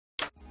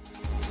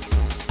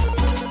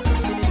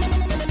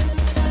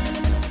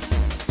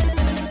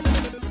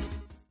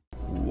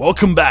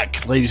Welcome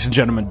back, ladies and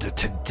gentlemen,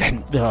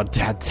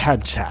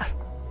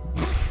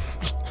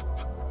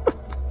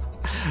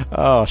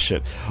 oh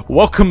shit.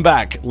 Welcome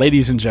back,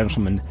 ladies and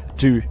gentlemen,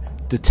 to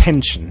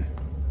Detention,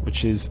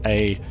 which is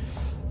a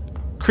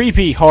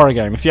creepy horror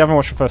game. If you haven't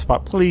watched the first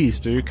part, please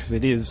do, because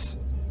it is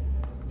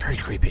very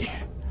creepy.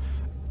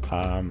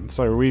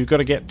 So we've got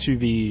to get to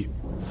the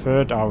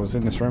third... I was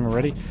in this room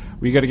already.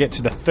 We've got to get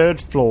to the third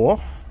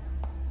floor,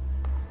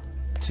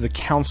 to the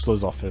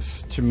counselor's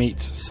office, to meet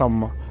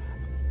someone.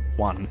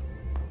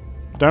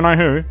 Don't know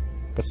who,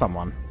 but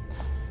someone.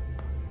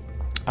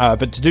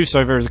 But to do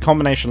so, there is a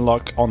combination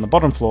lock on the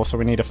bottom floor, so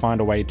we need to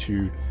find a way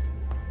to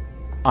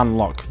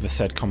unlock the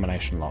said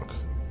combination lock.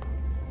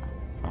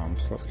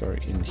 So let's go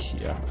in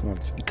here and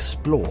let's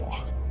explore.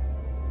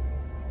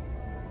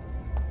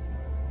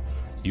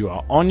 You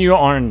are on your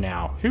own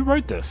now. Who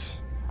wrote this?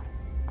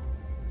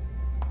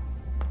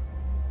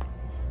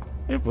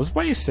 It was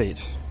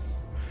Wayseat.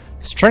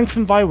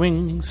 Strengthen thy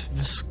wings,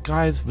 the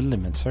sky's the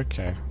limit.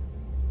 Okay.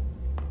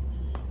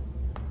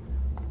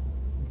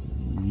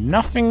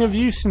 Nothing of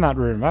use in that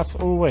room. That's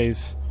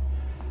always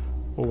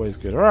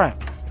good. Alright.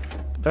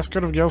 Let's go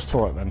to the girls'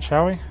 toilet then,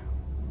 shall we?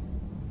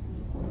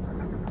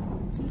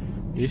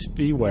 Used to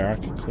be where I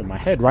could clear my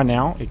head. Right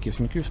now, it gives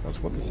me goosebumps.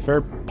 What is this? There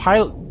are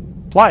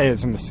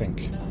pliers in the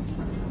sink.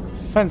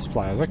 Fence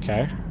pliers,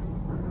 okay.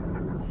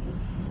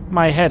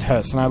 My head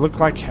hurts and I look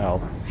like hell.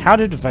 How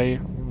did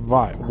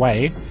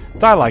Way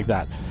die like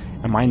that?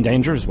 Am I in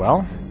danger as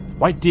well?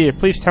 White dear,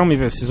 please tell me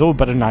this is all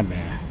but a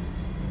nightmare.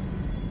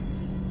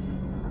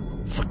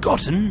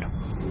 Forgotten?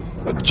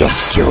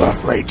 Just too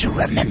afraid to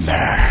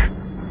remember.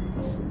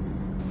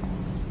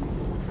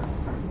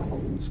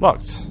 It's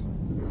locked.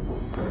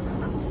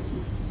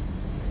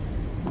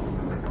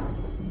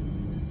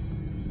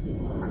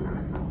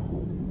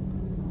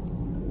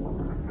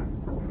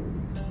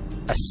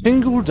 A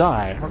single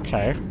die,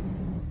 okay.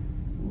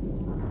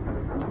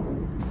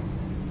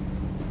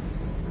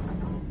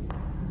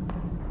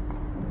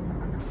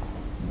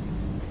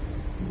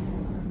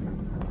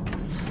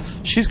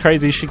 She's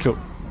crazy, she could.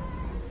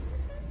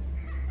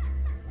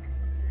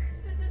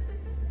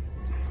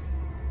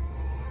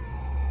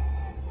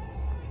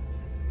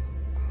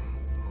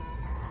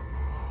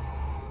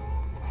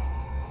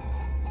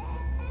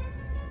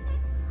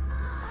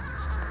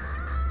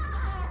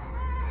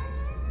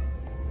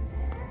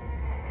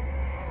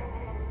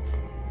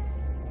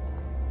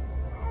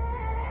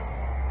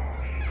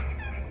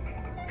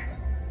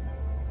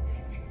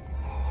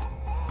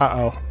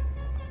 Uh-oh.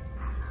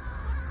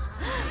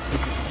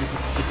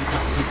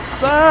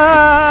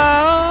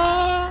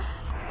 Ah!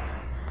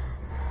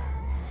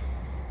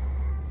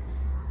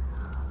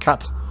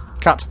 Cut.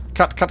 Go.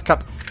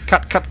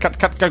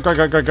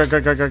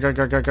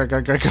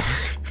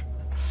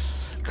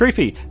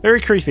 Creepy.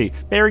 Very creepy.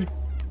 Very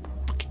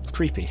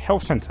creepy.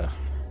 Health center.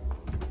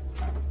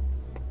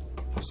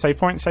 Save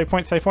point.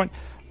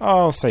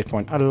 Oh, save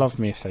point. I love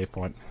me a save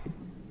point.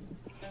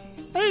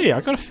 Hey, I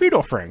got a food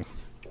offering.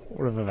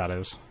 Whatever that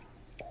is.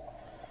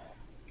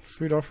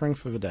 Food offering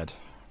for the dead.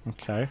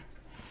 Okay.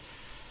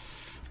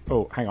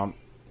 Oh, hang on.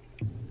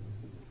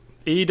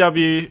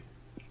 EW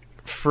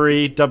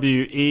free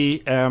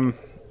WEM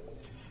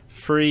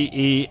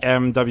free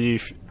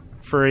EMW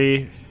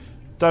free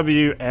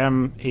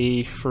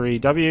WME free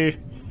W.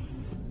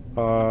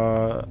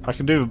 I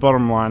can do the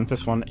bottom line.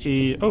 This one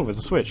E. Oh, there's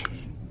a switch.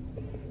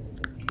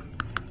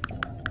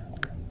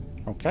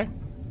 Okay.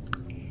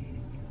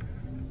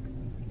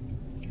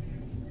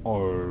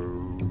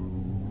 Alrighty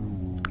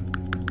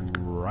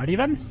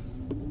then.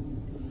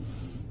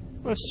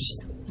 Let's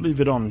just leave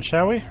it on,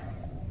 shall we?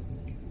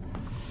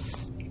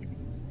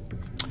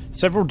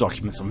 Several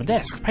documents on the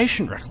desk.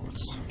 Patient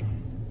records.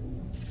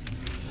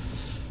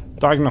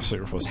 Diagnostic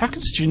reports. How can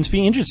students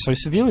be injured so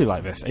severely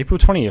like this? April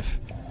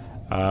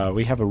 20th.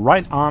 We have a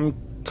right arm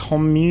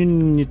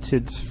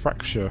comminuted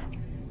fracture.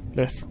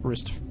 Left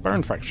wrist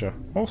bone fracture.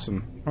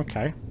 Awesome.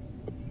 Okay.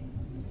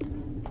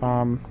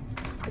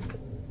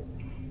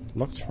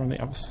 Locked from the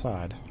other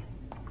side.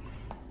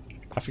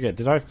 I forget,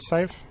 did I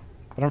save?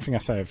 I don't think I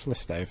saved.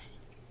 Let's save.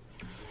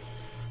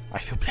 I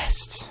feel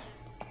blessed.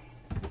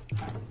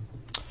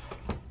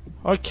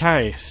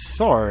 Okay,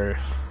 so...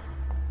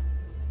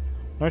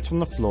 Note on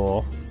the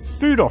floor.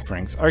 Food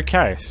offerings.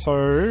 Okay,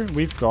 so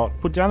we've got...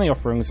 Put down the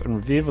offerings and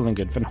revere the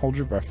lingered, then hold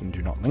your breath and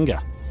do not linger.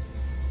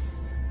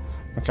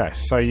 Okay,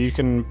 so you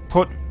can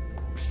put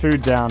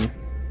food down...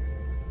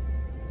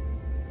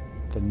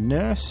 The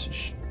nurse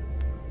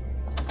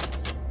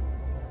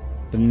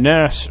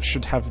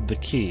should have the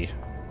key.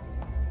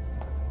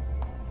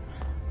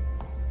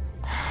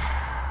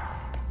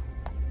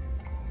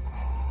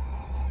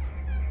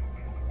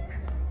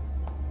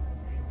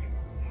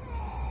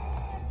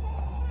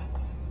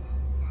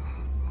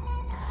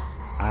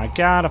 I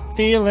got a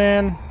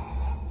feeling.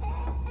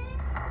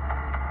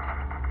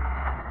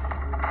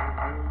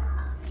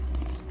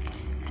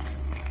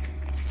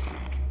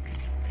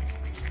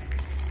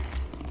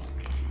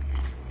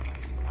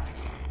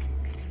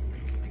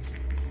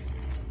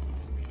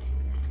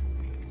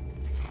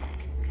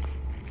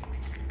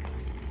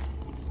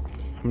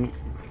 So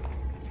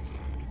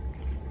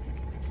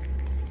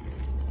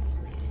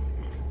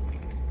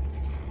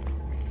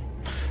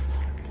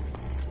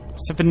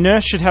the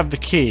nurse should have the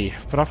key,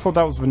 but I thought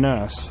that was the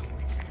nurse.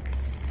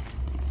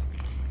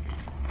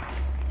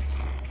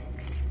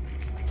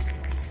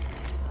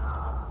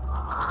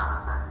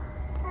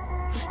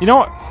 You know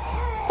what?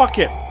 Fuck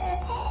it.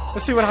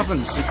 Let's see what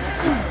happens.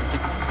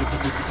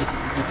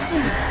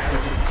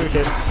 2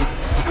 hits.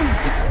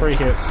 3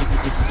 hits.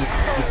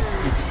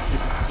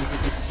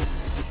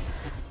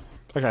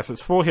 Okay, so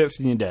it's 4 hits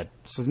and you're dead.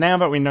 So now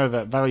that we know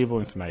that valuable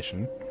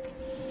information...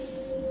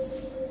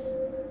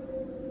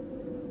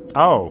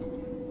 Oh.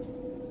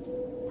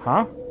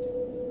 Huh?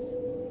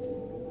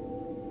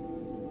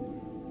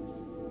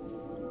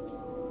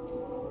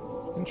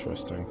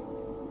 Interesting.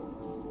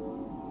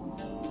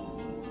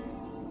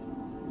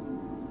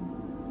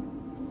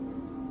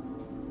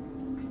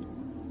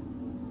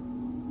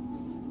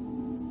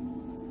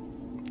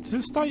 Does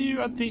it start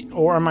you at the...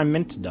 Or am I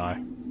meant to die?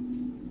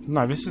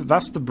 No,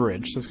 that's the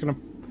bridge, so it's gonna...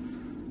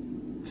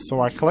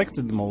 So I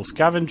collected them all,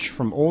 scavenged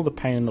from all the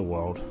pain in the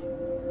world.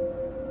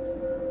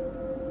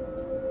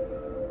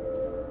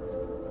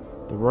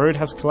 The road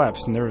has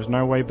collapsed and there is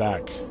no way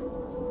back.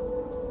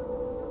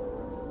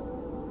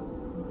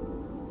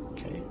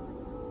 Okay.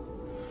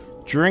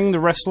 During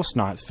the restless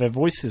nights, their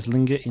voices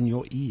linger in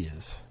your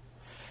ears.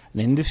 An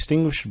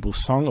indistinguishable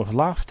song of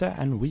laughter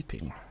and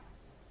weeping.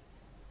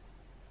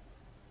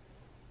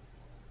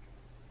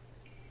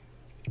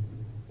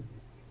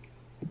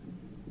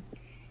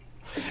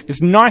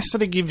 It's nice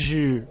that it gives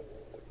you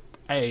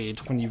aid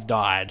when you've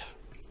died.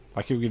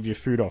 Like it'll give you a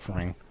food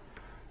offering.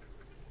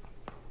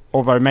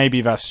 Although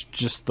maybe that's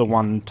just the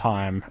one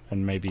time,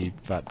 and maybe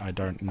that I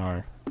don't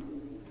know.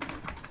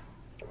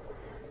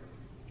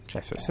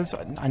 Okay, so it says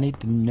I need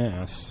the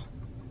nurse.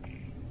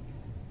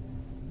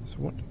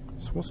 So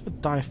what's the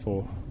die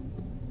for?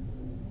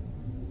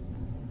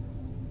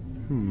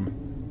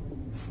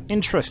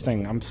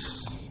 Interesting.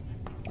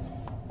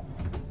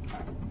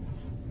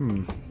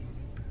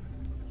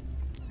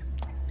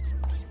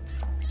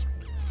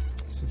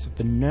 So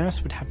the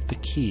nurse would have the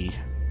key.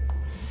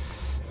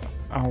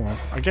 Oh well,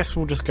 I guess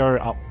we'll just go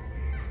up.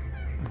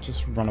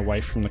 Just run away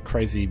from the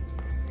crazy,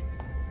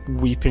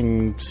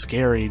 weeping,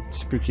 scary,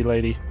 spooky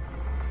lady.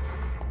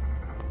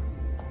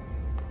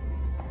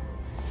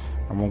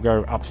 And we'll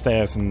go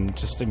upstairs and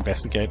just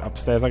investigate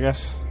upstairs, I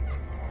guess.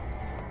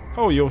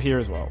 Oh, you're here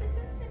as well.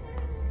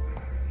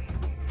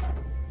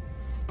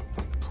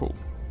 Cool.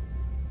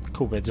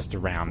 Cool, they're just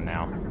around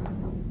now.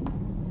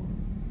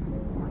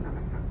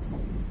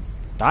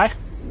 Die?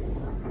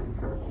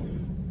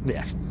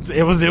 Yeah,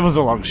 it was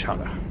a long shot.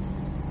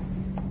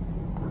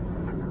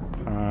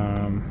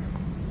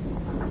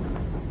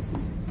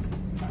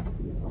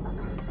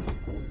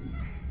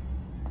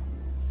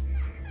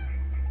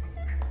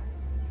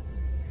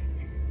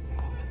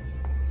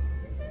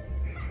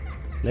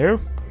 Hello?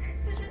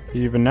 Are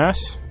you the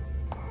nurse?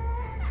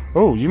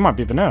 Oh, you might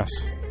be the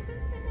nurse.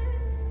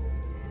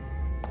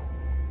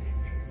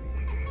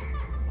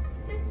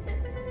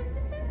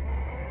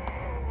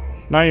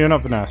 No, you're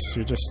not the nurse.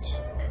 You're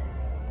just...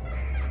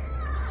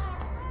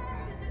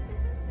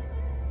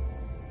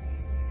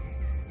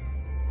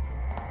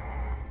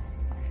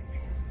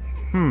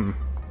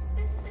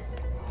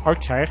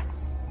 Okay.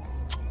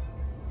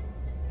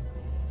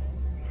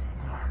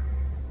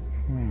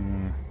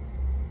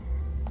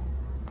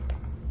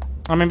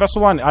 I mean, that's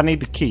all I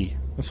need the key.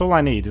 That's all I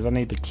need, is I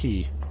need the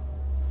key.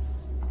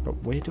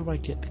 But where do I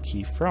get the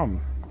key from?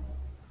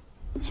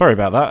 Sorry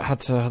about that, I had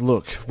to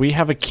look. We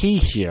have a key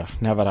here,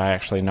 now that I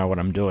actually know what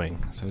I'm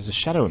doing. So there's a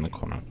shadow in the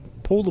corner.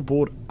 Pull the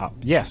board up.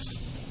 Yes.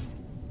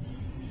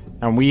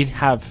 And we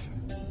have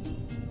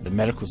the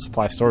medical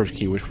supply storage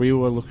key, which we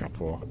were looking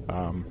for.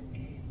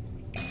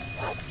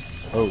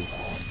 Oh.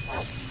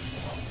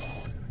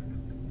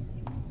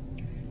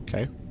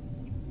 Okay.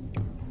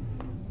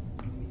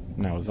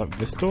 Now, is that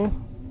this door?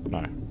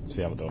 No, it's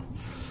the other door.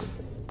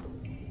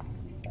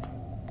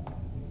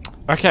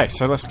 Okay,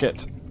 so let's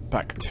get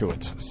back to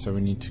it. So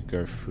we need to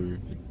go through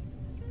the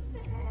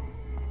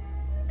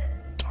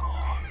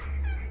door.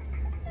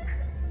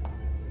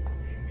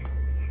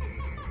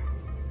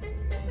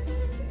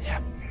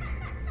 Yep.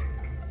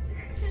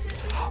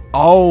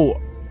 Oh,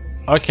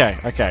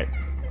 okay.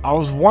 I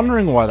was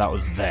wondering why that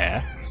was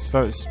there.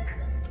 So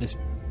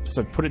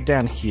so put it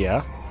down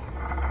here.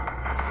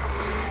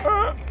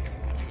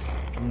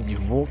 And you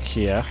walk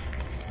here.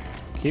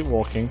 Keep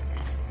walking.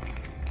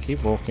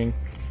 Keep walking.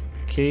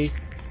 Key.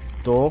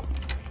 Door.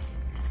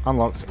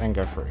 Unlocks and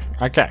go through.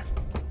 Okay.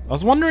 I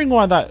was wondering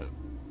why that...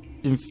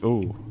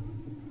 Ooh.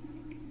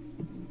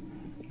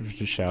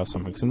 Just shower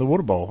something's in the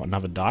water bowl.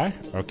 Another die.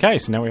 Okay,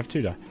 so now we have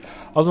 2 die.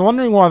 I was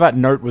wondering why that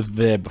note was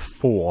there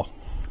before.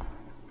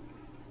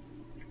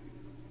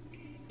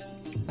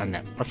 And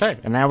now, okay,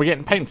 and now we're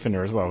getting paint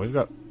thinner as well. We've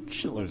got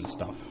shitloads of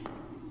stuff.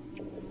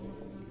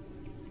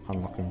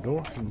 Unlocking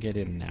door. I can get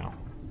in now.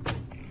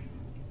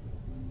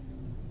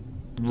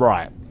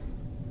 Right.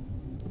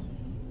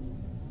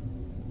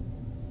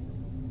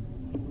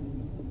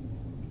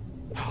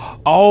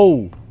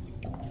 Oh!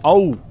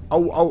 Oh!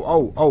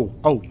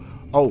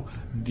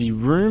 The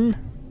room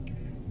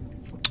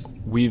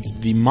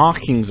with the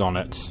markings on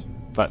it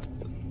that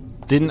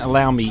didn't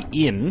allow me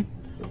in.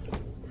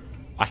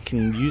 I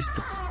can use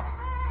the...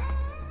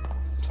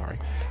 Sorry.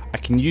 I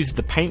can use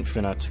the paint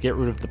thinner to get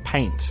rid of the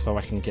paint so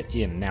I can get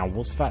in. Now,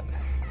 what's that?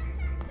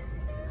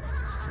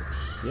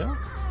 Here?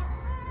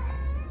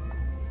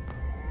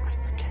 I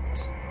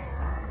forget.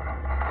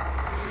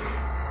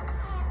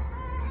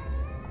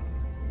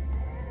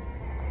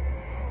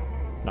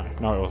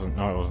 No, it wasn't.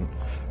 No, it wasn't.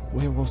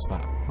 Where was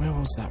that? Where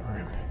was that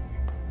room?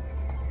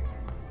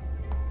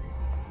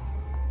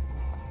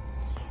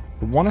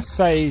 I want to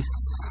say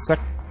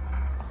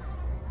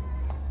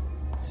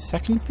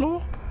second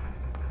floor?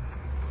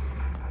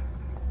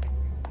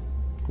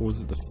 Or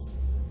was it the...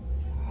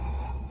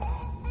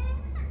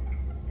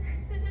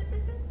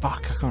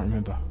 Fuck, I can't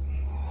remember.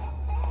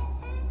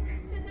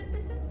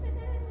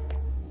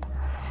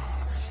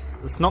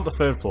 It's not the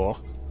third floor.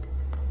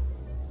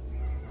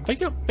 They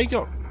got...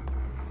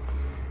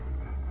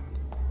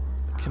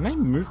 Can they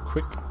move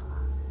quick?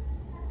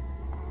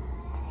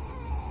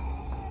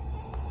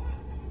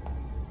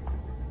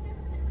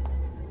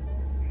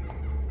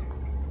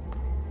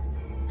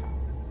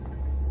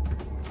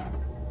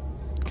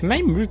 Can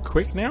they move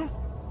quick now?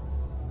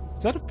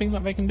 Is that a thing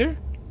that they can do?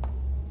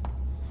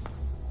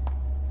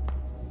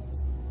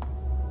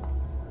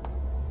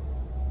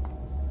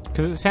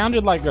 Because it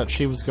sounded like that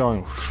she was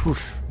going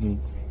whoosh and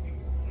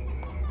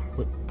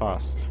whip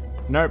past.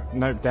 Nope,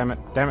 damn it.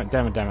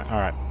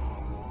 Alright.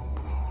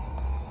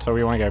 So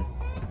we want to go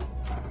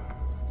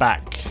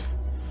back.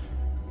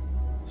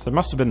 So it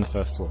must have been the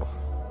first floor.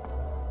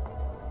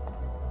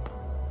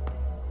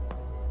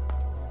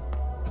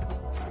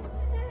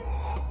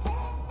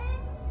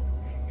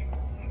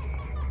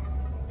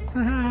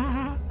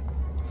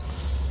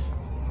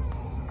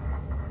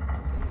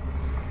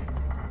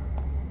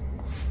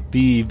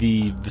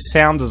 The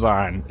sound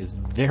design is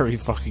very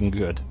fucking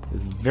good.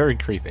 It's very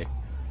creepy.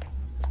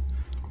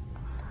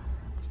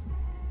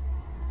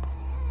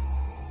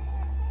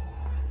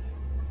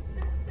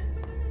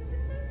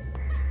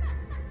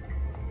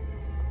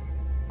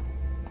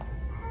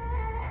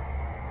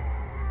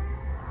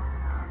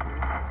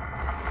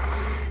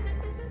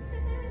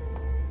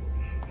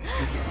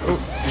 Oh,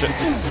 shit.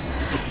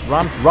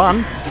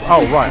 Run!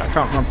 Oh, right, I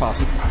can't run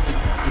past it.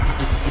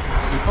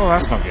 Oh,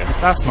 that's not good.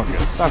 That's not good.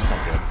 That's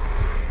not good.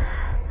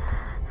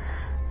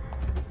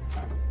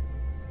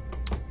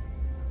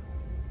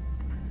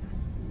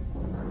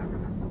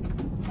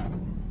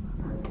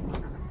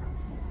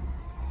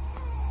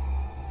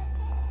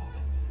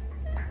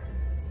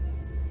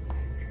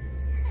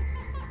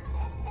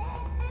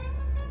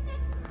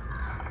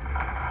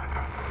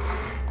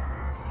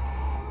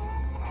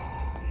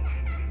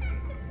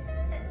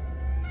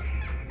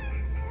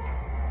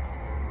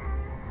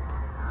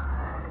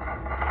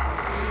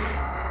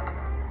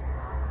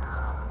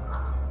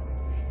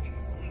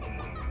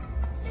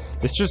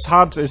 It's just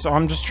hard to...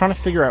 I'm just trying to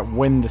figure out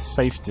when the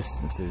safe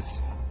distance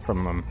is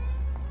from them.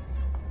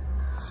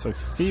 So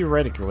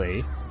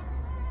theoretically...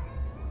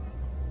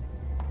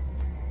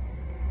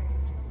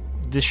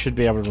 this should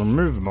be able to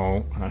remove them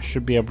all, and I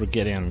should be able to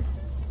get in.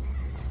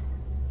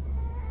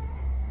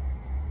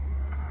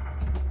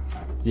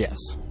 Yes.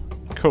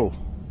 Cool.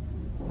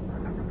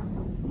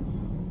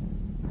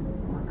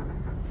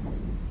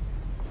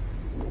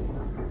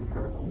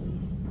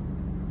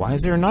 Why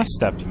is there a knife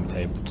stabbed in the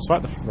table?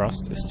 Despite the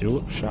frost, it still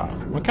looks sharp.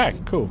 Okay,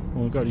 cool.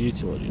 Well, we've got a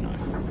utility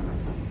knife.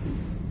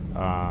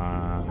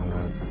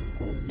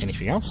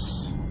 Anything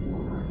else?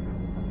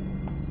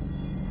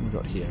 What we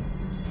got here?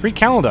 Free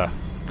calendar!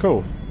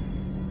 Cool.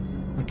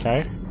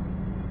 Okay.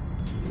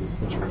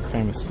 What's your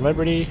famous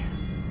celebrity?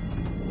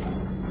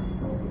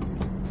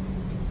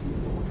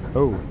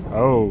 Oh.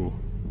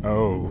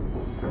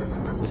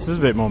 This is a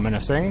bit more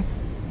menacing.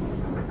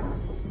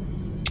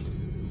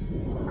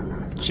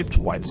 Chipped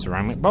white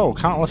ceramic bowl.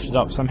 Can't lift it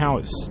up. Somehow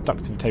it's stuck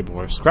to the table.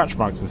 There are scratch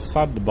marks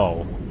inside the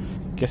bowl.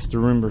 Guess the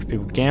room of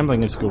people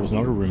gambling in school is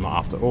not a room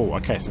after all.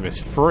 Okay, so there's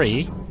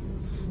 3.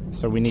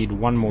 So we need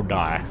 1 more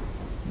die.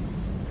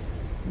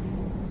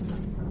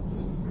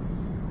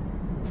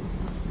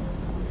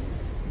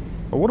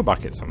 A water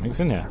bucket.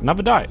 Something's in there.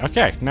 Another die.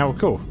 Okay, now we're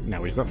cool.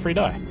 Now we've got 3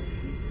 die.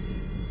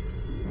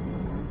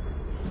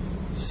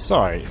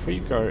 So, if we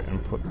go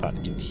and put that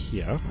in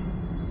here,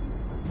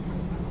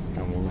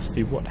 and we'll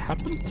see what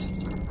happens.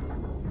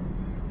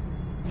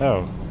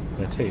 Oh,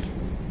 their teeth.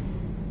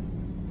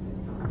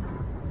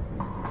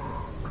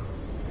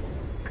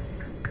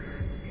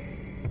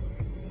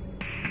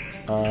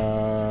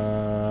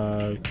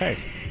 Okay.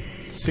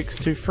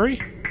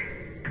 623.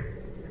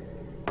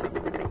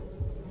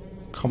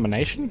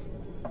 Combination.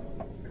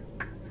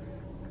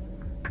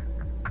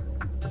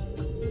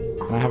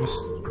 Can I have a...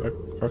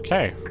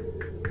 okay.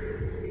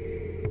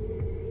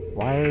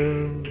 Why...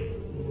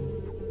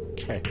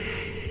 okay.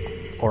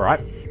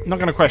 Alright. Not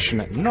gonna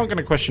question it. Not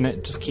gonna question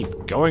it. Just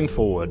keep going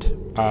forward.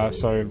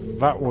 So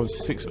that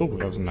was 6... oh,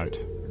 that was a note.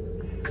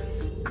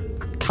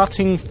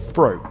 Cutting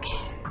throat.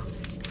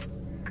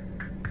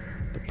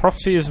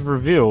 Prophecy is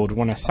revealed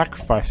when a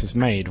sacrifice is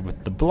made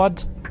with the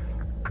blood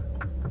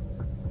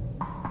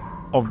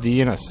of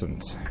the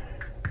innocent.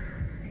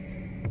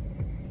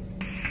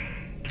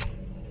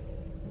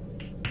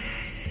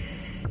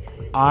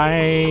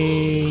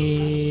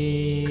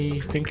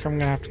 I think I'm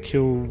gonna have to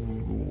kill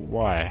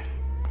Y.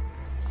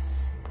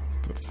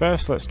 But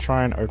first, let's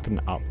try and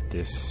open up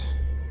this.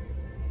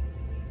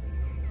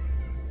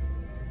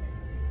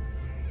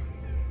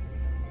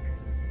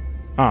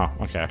 Oh,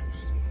 okay.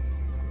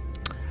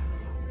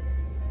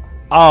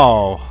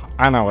 Oh,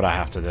 I know what I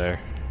have to do.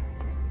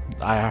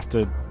 I have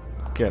to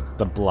get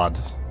the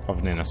blood of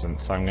an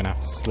innocent, so I'm gonna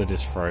have to slit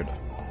his throat.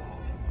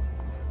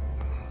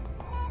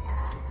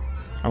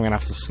 I'm gonna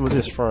have to slit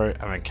his throat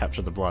and then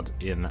capture the blood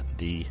in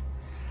the...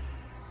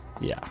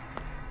 Yeah.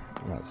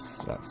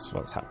 That's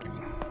what's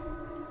happening.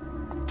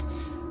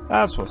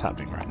 That's what's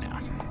happening right now.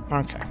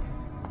 Okay.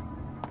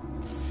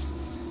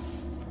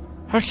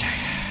 Okay.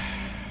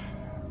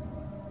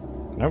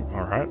 Nope,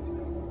 alright.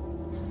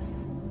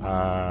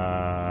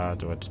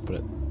 Do I just put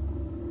it...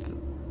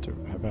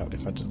 How about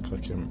if I just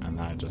click him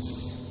and I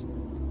just...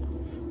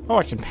 Oh,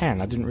 I can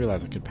pan. I didn't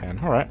realize I could pan.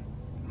 Alright.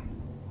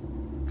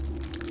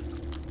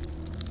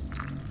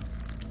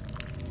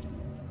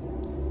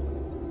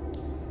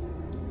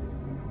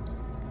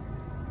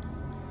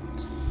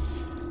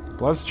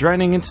 Blood's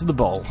draining into the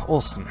bowl.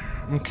 Awesome.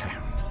 Okay.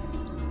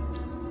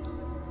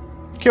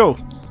 Kill.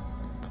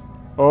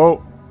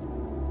 Oh.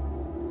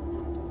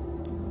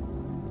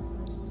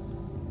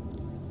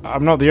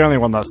 I'm not the only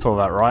one that saw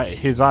that, right?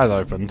 His eyes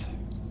opened.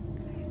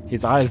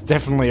 His eyes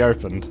definitely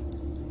opened.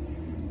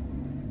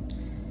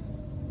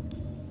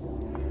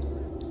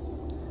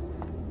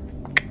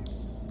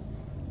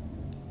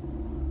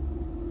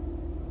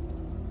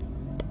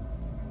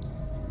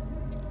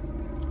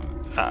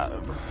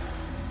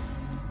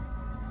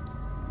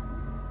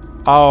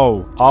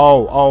 Oh.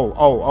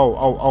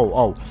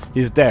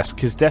 His desk.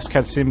 His desk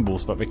had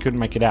symbols, but they couldn't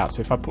make it out.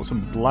 So if I put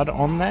some blood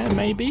on there,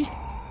 maybe?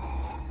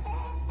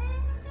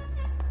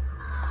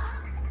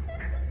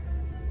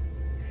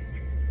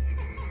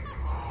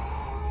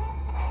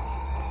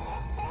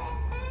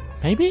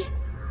 Maybe?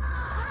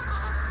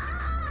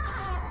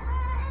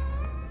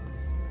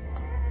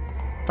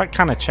 That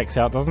kind of checks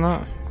out, doesn't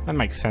it? That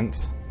makes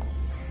sense.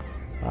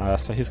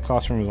 So his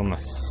classroom was on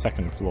the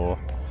 2nd floor.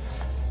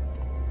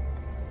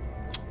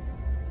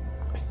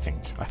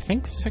 I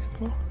think 2nd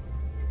floor?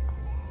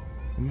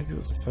 Or maybe it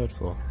was the 3rd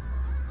floor.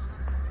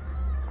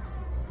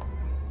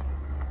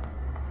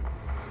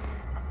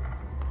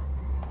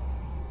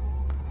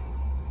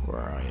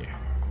 Where are you?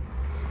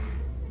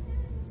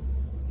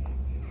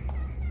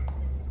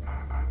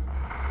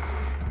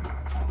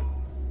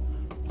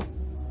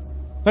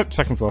 Nope,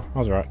 2nd floor. I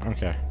was right.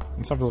 Okay.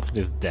 Let's have a look at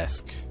his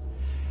desk.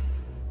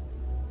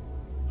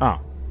 Oh.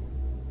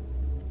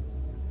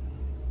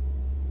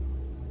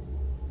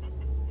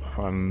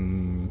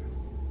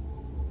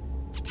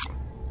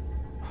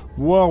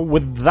 Well,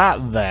 with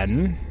that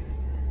then,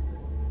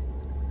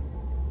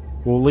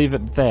 we'll leave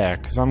it there,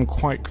 because I'm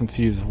quite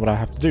confused with what I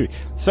have to do.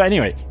 So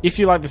anyway, if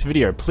you like this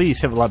video,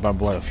 please hit the like button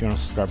below. If you want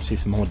to subscribe to see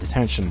some more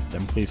Detention,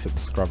 then please hit the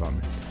subscribe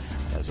button.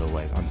 As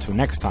always, until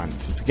next time,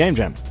 this is the Game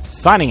Jam,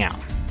 signing out.